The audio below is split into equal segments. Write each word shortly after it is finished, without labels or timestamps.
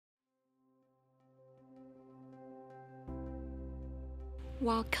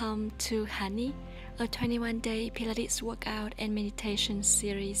Welcome to Honey, a 21-day Pilates workout and meditation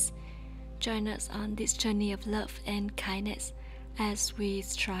series. Join us on this journey of love and kindness as we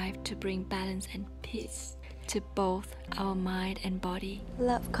strive to bring balance and peace to both our mind and body.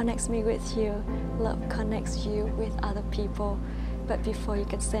 Love connects me with you. Love connects you with other people. But before you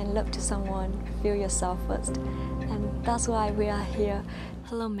can send love to someone, feel yourself first. And that's why we are here.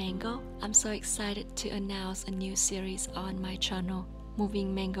 Hello Mango, I'm so excited to announce a new series on my channel,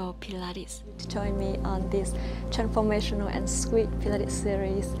 Moving Mango Pilates. To join me on this transformational and sweet Pilates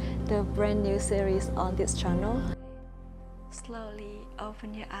series, the brand new series on this channel. Slowly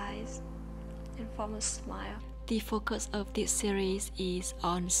open your eyes and form a smile. The focus of this series is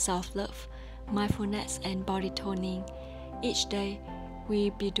on self-love, mindfulness and body toning. Each day,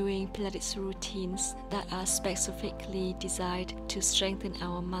 we'll be doing Pilates routines that are specifically designed to strengthen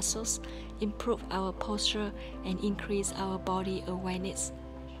our muscles, improve our posture, and increase our body awareness.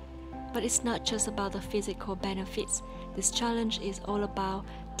 But it's not just about the physical benefits. This challenge is all about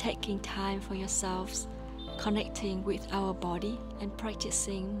taking time for yourselves, connecting with our body, and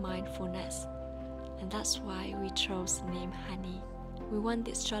practicing mindfulness. And that's why we chose the name Honey. We want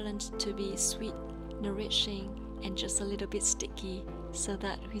this challenge to be sweet, nourishing, and just a little bit sticky so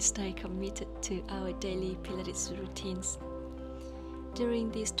that we stay committed to our daily Pilates routines.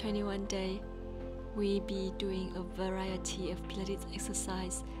 During this 21 days, we'll be doing a variety of Pilates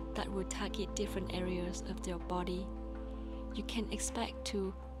exercise that will target different areas of your body. You can expect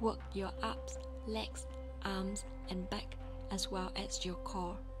to work your abs, legs, arms, and back, as well as your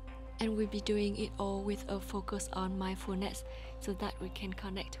core. And we'll be doing it all with a focus on mindfulness so that we can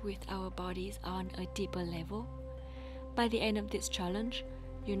connect with our bodies on a deeper level. By the end of this challenge,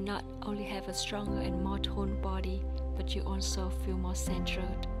 you not only have a stronger and more toned body, but you also feel more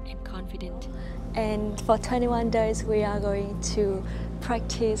centered and confident. And for 21 days, we are going to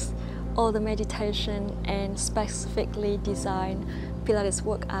practice all the meditation and specifically design Pilates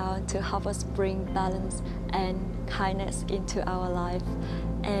workout to help us bring balance and kindness into our life.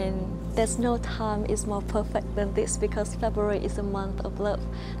 And there's no time is more perfect than this, because February is a month of love.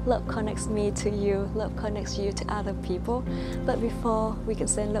 Love connects me to you, love connects you to other people. But before we can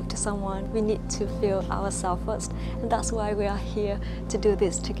send love to someone, we need to feel ourselves first. And that's why we are here to do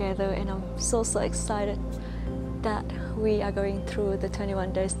this together. And I'm so excited that we are going through the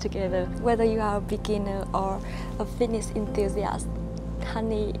 21 days together. Whether you are a beginner or a fitness enthusiast,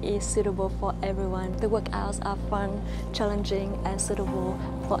 Honey is suitable for everyone. The workouts are fun, challenging, and suitable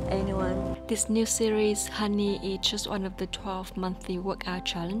for anyone. This new series, Honey, is just one of the 12 monthly workout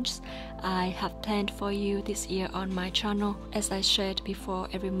challenges I have planned for you this year on my channel. As I shared before,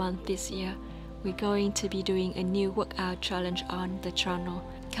 every month this year, we're going to be doing a new workout challenge on the channel,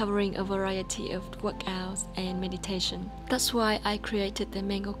 covering a variety of workouts and meditation. That's why I created the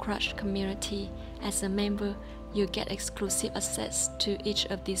Mango Crush community. As a member, you get exclusive access to each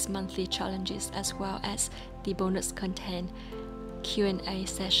of these monthly challenges, as well as the bonus content, Q&A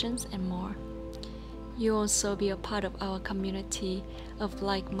sessions, and more. You'll also be a part of our community of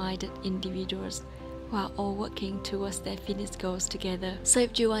like-minded individuals who are all working towards their fitness goals together. So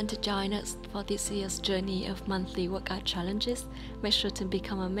if you want to join us for this year's journey of monthly workout challenges, make sure to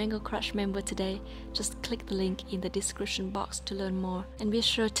become a Mango Crush member today. Just click the link in the description box to learn more. And be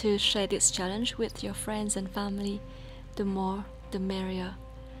sure to share this challenge with your friends and family. The more, the merrier.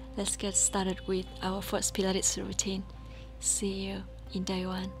 Let's get started with our first Pilates routine. See you in day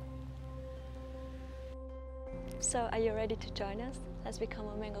one. So are you ready to join us? Let's become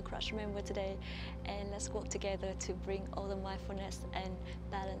a Mango Crush member today, and let's work together to bring all the mindfulness and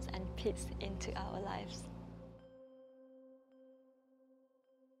balance and peace into our lives.